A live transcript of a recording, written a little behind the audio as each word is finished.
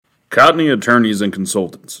Cotney Attorneys and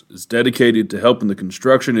Consultants is dedicated to helping the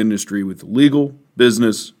construction industry with legal,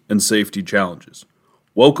 business, and safety challenges.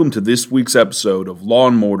 Welcome to this week's episode of Law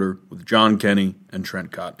and Mortar with John Kenny and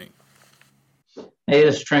Trent Cotney. Hey,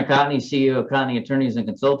 this is Trent Cotney, CEO of Cotney Attorneys and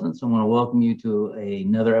Consultants. I want to welcome you to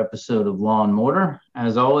another episode of Law and Mortar.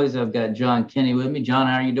 As always, I've got John Kenny with me. John,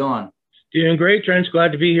 how are you doing? Doing great, Trent.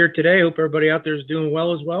 Glad to be here today. Hope everybody out there is doing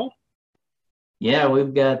well as well. Yeah,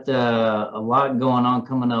 we've got a lot going on.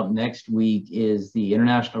 Coming up next week is the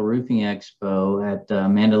International Roofing Expo at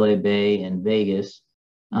Mandalay Bay in Vegas.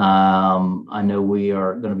 I know we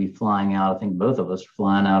are going to be flying out. I think both of us are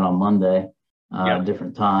flying out on Monday,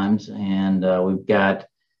 different times. And we've got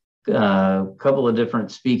a couple of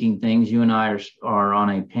different speaking things. You and I are on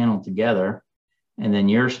a panel together, and then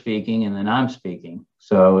you're speaking, and then I'm speaking.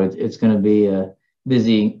 So it's going to be a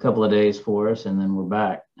busy couple of days for us, and then we're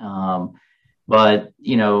back. But,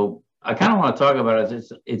 you know, I kind of want to talk about it.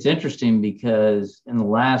 It's interesting because in the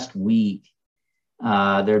last week,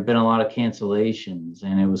 there have been a lot of cancellations,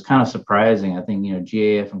 and it was kind of surprising. I think,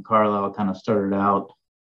 GAF and Carlisle kind of started out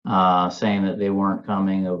saying that they weren't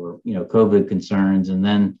coming over, COVID concerns. And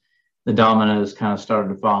then the dominoes kind of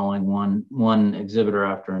started following one exhibitor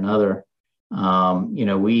after another.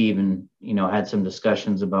 We even, had some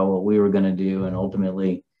discussions about what we were going to do. And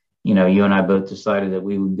ultimately, you and I both decided that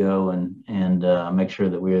we would go and make sure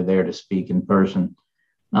that we were there to speak in person.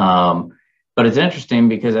 But it's interesting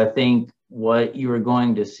because I think what you are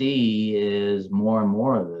going to see is more and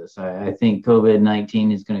more of this. I think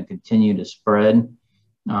COVID-19 is going to continue to spread.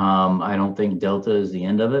 I don't think Delta is the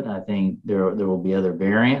end of it. I think there will be other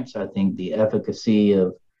variants. I think the efficacy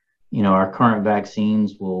of, our current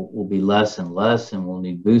vaccines will be less and less, and we'll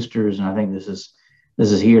need boosters. And I think this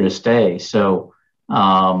is here to stay. So,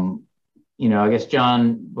 I guess,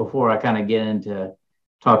 John, before I kind of get into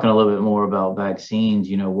talking a little bit more about vaccines,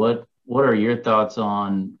 what are your thoughts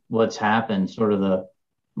on what's happened, sort of the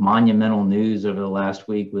monumental news over the last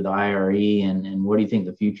week with IRE, and what do you think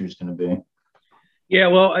the future is going to be? Yeah,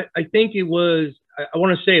 well, I think it was, I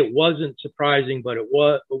want to say it wasn't surprising, but it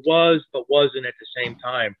was, but wasn't at the same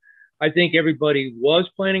time. I think everybody was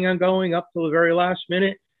planning on going up till the very last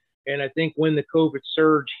minute. And I think when the COVID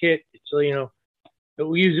surge hit, it's,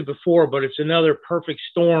 we used it before, but it's another perfect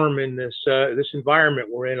storm in this environment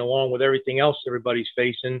we're in, along with everything else everybody's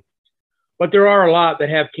facing. But there are a lot that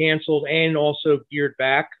have canceled and also geared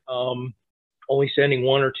back, only sending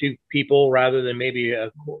one or two people rather than maybe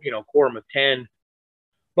a quorum of 10.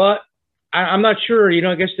 But I'm not sure.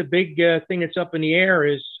 I guess the big thing that's up in the air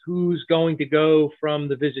is who's going to go from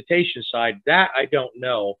the visitation side. That I don't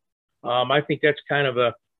know. I think that's kind of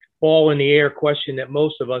a ball in the air question that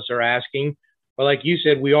most of us are asking. But like you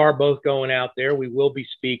said, we are both going out there. We will be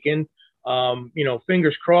speaking.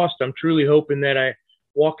 Fingers crossed. I'm truly hoping that I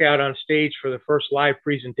walk out on stage for the first live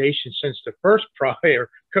presentation since the first prior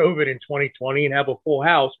COVID in 2020 and have a full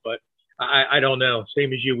house. But I don't know.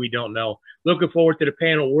 Same as you, we don't know. Looking forward to the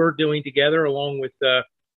panel we're doing together, along with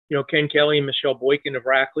Ken Kelly and Michelle Boykin of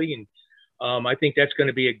Rackley. And I think that's going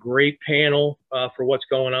to be a great panel for what's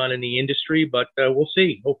going on in the industry. But we'll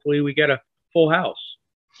see. Hopefully we get a full house.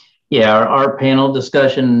 Yeah, our panel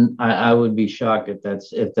discussion, I would be shocked if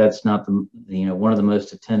that's not the one of the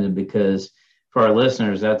most attended, because for our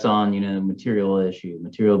listeners, that's on the material issue,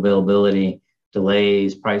 material availability,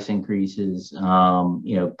 delays, price increases,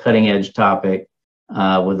 cutting edge topic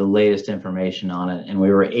with the latest information on it. And we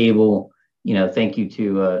were able, thank you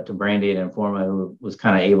to Brand Data Informa, who was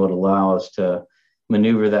kind of able to allow us to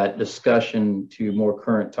maneuver that discussion to more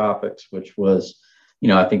current topics, which was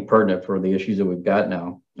I think pertinent for the issues that we've got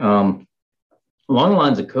now. Along the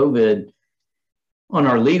lines of COVID, on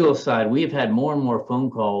our legal side, we've had more and more phone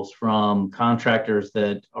calls from contractors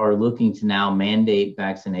that are looking to now mandate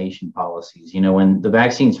vaccination policies. When the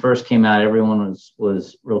vaccines first came out, everyone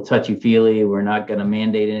was real touchy-feely. We're not going to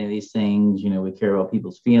mandate any of these things. We care about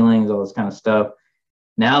people's feelings, all this kind of stuff.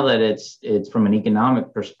 Now that it's from an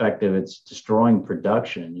economic perspective, it's destroying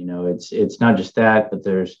production. It's not just that, but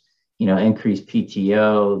there's increased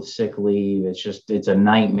PTO, sick leave. It's a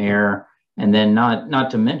nightmare. And then not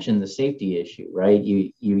to mention the safety issue, right?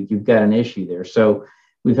 You've got an issue there. So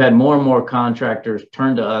we've had more and more contractors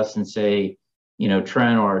turn to us and say,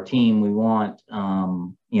 Trent or our team, we want,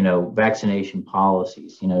 vaccination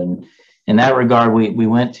policies. In that regard, we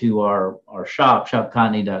went to our shop,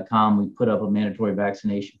 shopcotney.com. We put up a mandatory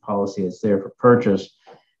vaccination policy that's there for purchase.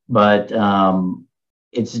 But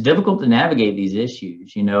it's difficult to navigate these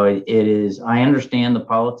issues. It is, I understand the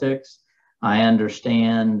politics. I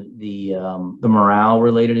understand the morale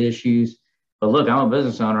related issues, but look, I'm a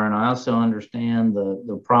business owner, and I also understand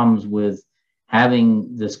the problems with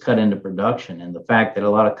having this cut into production, and the fact that a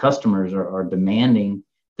lot of customers are demanding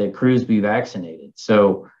that crews be vaccinated.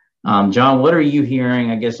 So, John, what are you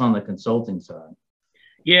hearing, I guess, on the consulting side?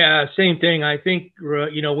 Yeah, same thing. I think,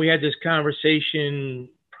 we had this conversation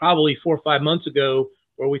probably 4 or 5 months ago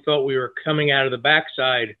where we thought we were coming out of the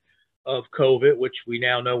backside of COVID, which we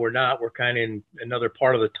now know we're not. We're kind of in another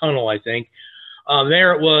part of the tunnel, I think.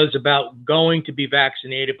 There it was about going to be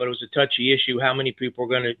vaccinated, but it was a touchy issue, how many people are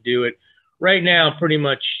going to do it. Right now, pretty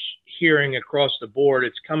much hearing across the board,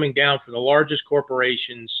 it's coming down from the largest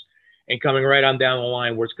corporations and coming right on down the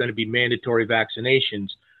line where it's going to be mandatory vaccinations.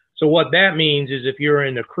 So what that means is if you're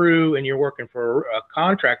in the crew and you're working for a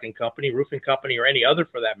contracting company, roofing company, or any other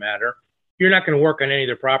for that matter, you're not going to work on any of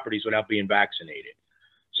their properties without being vaccinated.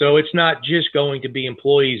 So it's not just going to be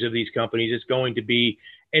employees of these companies. It's going to be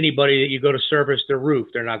anybody that you go to service their roof.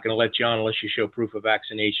 They're not going to let you on unless you show proof of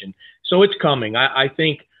vaccination. So it's coming. I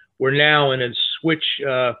think we're now in a switch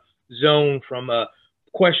zone from a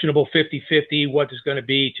questionable 50-50, what is going to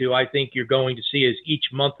be, to I think you're going to see as each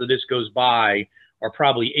month of this goes by, or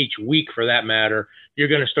probably each week for that matter, you're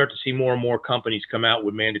going to start to see more and more companies come out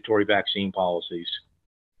with mandatory vaccine policies.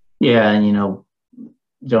 Yeah, and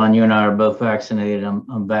John, you and I are both vaccinated. I'm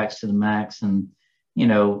vaxxed to the max, and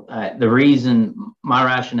the reason, my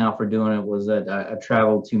rationale for doing it was that I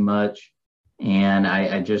travel too much, and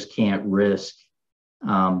I just can't risk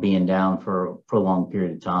being down for a prolonged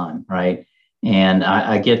period of time, right? And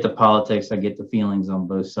I get the politics, I get the feelings on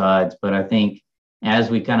both sides, but I think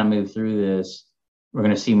as we kind of move through this, we're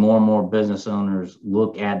going to see more and more business owners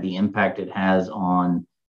look at the impact it has on,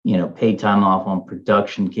 paid time off, on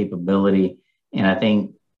production capability. And I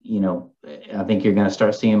think you're going to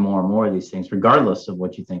start seeing more and more of these things, regardless of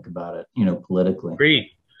what you think about it, politically. Agreed.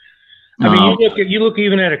 I mean, you look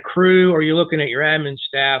even at a crew, or you're looking at your admin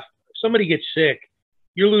staff. If somebody gets sick,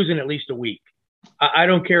 you're losing at least a week. I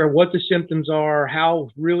don't care what the symptoms are,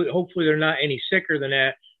 hopefully they're not any sicker than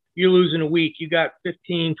that. You're losing a week. You got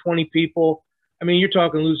 15, 20 people. I mean, you're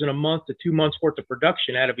talking losing a month to 2 months worth of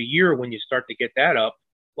production out of a year when you start to get that up.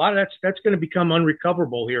 A lot of that's going to become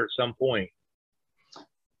unrecoverable here at some point.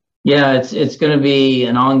 Yeah, it's going to be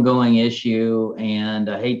an ongoing issue, and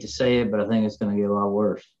I hate to say it, but I think it's going to get a lot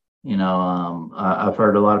worse. I've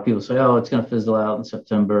heard a lot of people say, "Oh, it's going to fizzle out in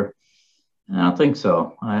September." And I don't think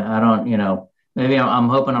so. I don't. Maybe I'm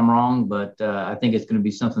hoping I'm wrong, but I think it's going to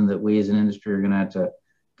be something that we as an industry are going to have to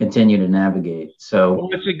continue to navigate. So, well,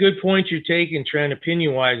 it's a good point you're taking, Trent,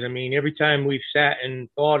 opinion-wise. I mean, every time we've sat and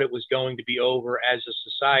thought it was going to be over as a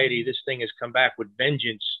society, this thing has come back with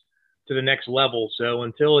vengeance to the next level. So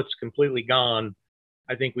until it's completely gone,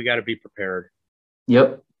 I think we got to be prepared.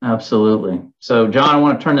 Yep, absolutely. So, John, I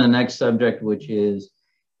want to turn to the next subject, which is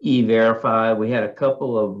E-Verify. We had a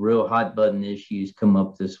couple of real hot button issues come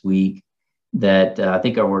up this week that I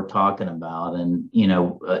think are worth talking about. And,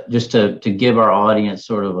 just to give our audience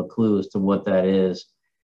sort of a clue as to what that is.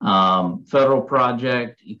 Federal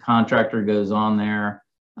project, contractor goes on there,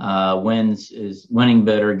 winning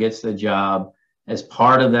bidder, gets the job. As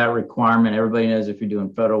part of that requirement, everybody knows if you're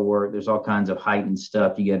doing federal work, there's all kinds of heightened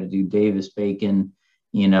stuff. You got to do Davis-Bacon,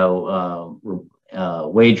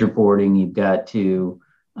 wage reporting. You've got to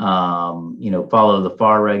follow the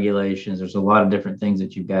FAR regulations. There's a lot of different things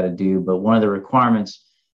that you've got to do, but one of the requirements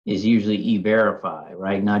is usually E-Verify,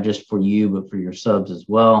 right? Not just for you, but for your subs as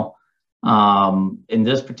well. In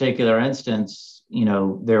this particular instance,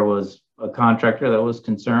 there was a contractor that was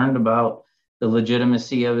concerned about the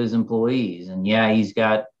legitimacy of his employees. And yeah, he's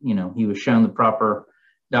got, he was shown the proper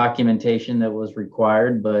documentation that was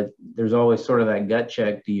required, but there's always sort of that gut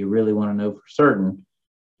check. Do you really want to know for certain?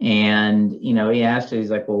 And, he asked it,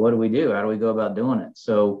 he's like, well, what do we do? How do we go about doing it?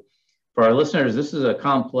 So for our listeners, this is a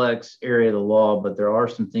complex area of the law, but there are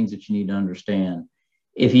some things that you need to understand.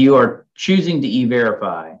 If you are choosing to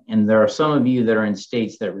E-Verify, and there are some of you that are in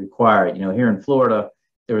states that require it, here in Florida,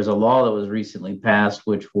 there was a law that was recently passed,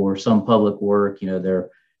 which for some public work,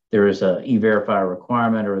 there is a E-Verify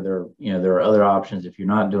requirement, or there are other options if you're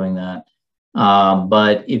not doing that.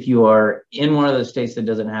 But if you are in one of the states that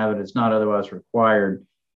doesn't have it, it's not otherwise required,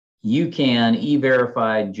 you can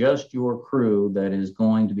E-Verify just your crew that is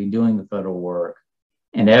going to be doing the federal work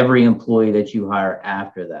and every employee that you hire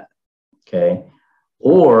after that, okay?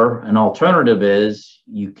 Or an alternative is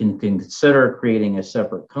you can consider creating a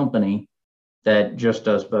separate company that just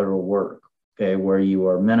does federal work, okay, where you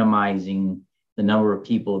are minimizing the number of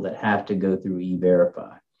people that have to go through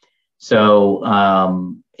E-Verify. So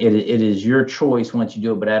it is your choice once you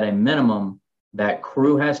do it, but at a minimum, that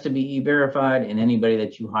crew has to be E-Verified, and anybody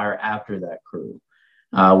that you hire after that crew,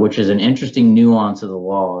 which is an interesting nuance of the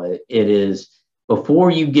law. It is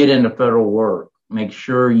before you get into federal work, make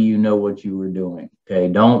sure you know what you were doing.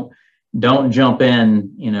 Okay. Don't jump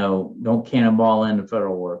in, don't cannonball into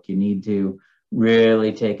federal work. You need to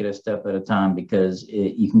really take it a step at a time because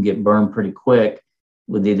you can get burned pretty quick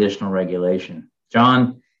with the additional regulation.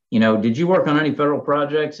 John, did you work on any federal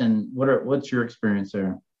projects, and what's your experience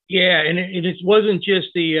there? Yeah, and it wasn't just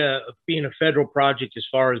the being a federal project as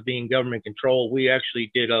far as being government controlled. We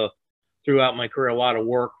actually did throughout my career a lot of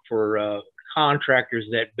work for contractors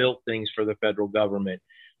that built things for the federal government,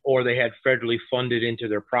 or they had federally funded into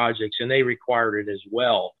their projects, and they required it as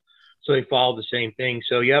well. So they followed the same thing.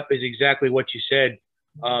 So, yep, is exactly what you said.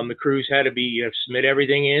 The crews had to submit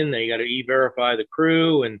everything in. They got to e-verify the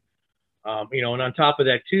crew, and and on top of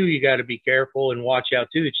that too, you got to be careful and watch out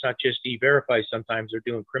too. It's not just e-verify. Sometimes they're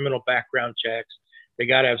doing criminal background checks. They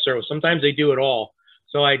got to have service. Sometimes they do it all.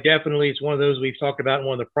 So it's one of those we've talked about in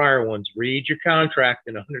one of the prior ones. Read your contract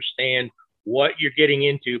and understand what you're getting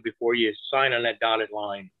into before you sign on that dotted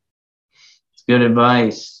line. It's good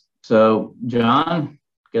advice. So, John,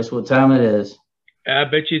 guess what time it is? I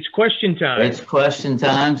bet you it's question time. It's question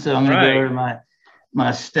time. So I'm going to go over to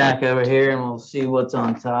my stack over here, and we'll see what's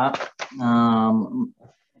on top. Let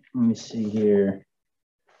me see here.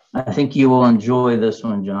 I think you will enjoy this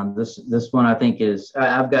one, John. This one I think is.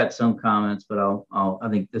 I've got some comments, but I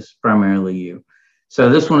think this is primarily you. So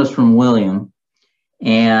this one is from William,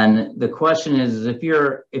 and the question is if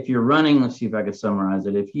you're running. Let's see if I can summarize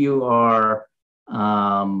it. If you are,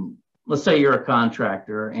 let's say you're a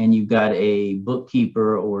contractor and you've got a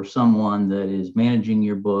bookkeeper or someone that is managing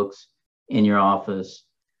your books in your office,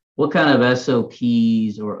 what kind of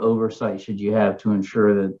SOPs or oversight should you have to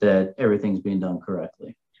ensure that everything's being done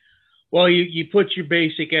correctly? Well, you put your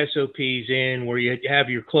basic SOPs in where you have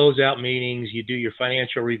your closeout meetings, you do your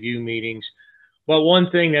financial review meetings. But one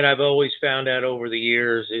thing that I've always found out over the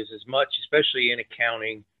years is as much, especially in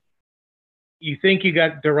accounting, you think you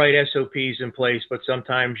got the right SOPs in place, but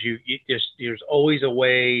sometimes there's always a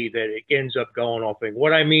way that it ends up going off. And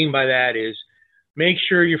what I mean by that is make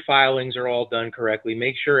sure your filings are all done correctly.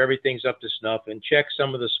 Make sure everything's up to snuff and check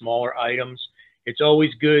some of the smaller items. It's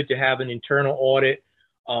always good to have an internal audit.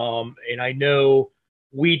 And I know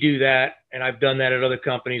we do that, and I've done that at other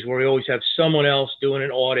companies where we always have someone else doing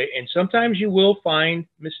an audit. And sometimes you will find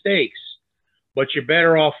mistakes, but you're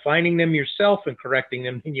better off finding them yourself and correcting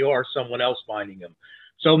them than you are someone else finding them.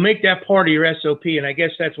 So make that part of your SOP. And I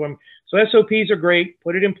guess that's when, so SOPs are great.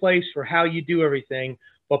 Put it in place for how you do everything.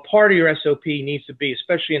 But part of your SOP needs to be,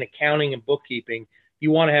 especially in accounting and bookkeeping,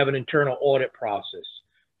 you want to have an internal audit process.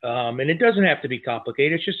 And it doesn't have to be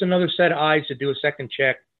complicated. It's just another set of eyes to do a second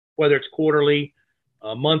check, whether it's quarterly,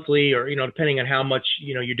 monthly, or, depending on how much,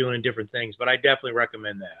 you're doing in different things. But I definitely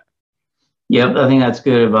recommend that. Yep, I think that's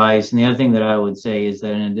good advice. And the other thing that I would say is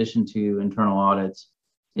that in addition to internal audits,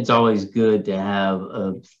 it's always good to have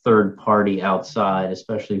a third party outside,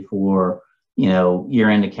 especially for,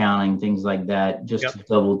 year-end accounting, things like that, just to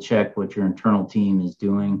double check what your internal team is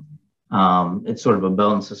doing. It's sort of a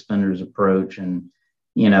belt and suspenders approach. And,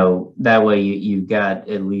 that way you've got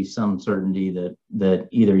at least some certainty that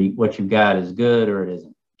either what you've got is good or it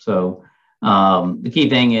isn't. So the key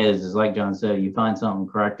thing is like John said, you find something,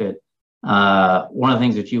 correct it. One of the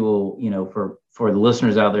things that you will, for the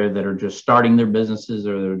listeners out there that are just starting their businesses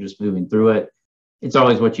or they're just moving through it, it's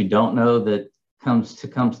always what you don't know that comes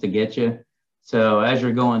to get you. So as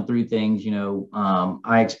you're going through things,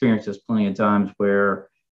 I experienced this plenty of times where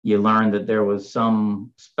you learn that there was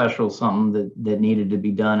some special something that needed to be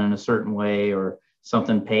done in a certain way or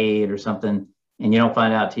something paid or something, and you don't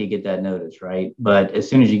find out till you get that notice, right? But as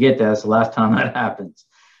soon as you get that, it's the last time that happens.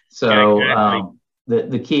 So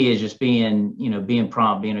the key is just being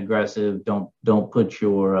prompt, being aggressive. Don't put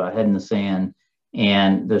your head in the sand,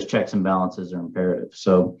 and those checks and balances are imperative.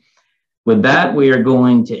 So with that, we are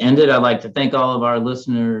going to end it. I'd like to thank all of our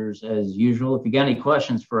listeners as usual. If you got any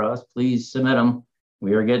questions for us, please submit them.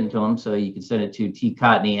 We are getting to them, so you can send it to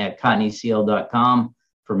tcotney@cotneycl.com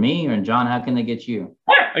for me. And John, how can they get you?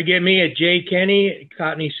 Get me at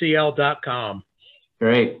jkenny@cotneycl.com.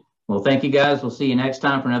 Great. Well, thank you guys. We'll see you next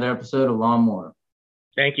time for another episode of Lawn Mower.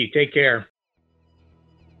 Thank you. Take care.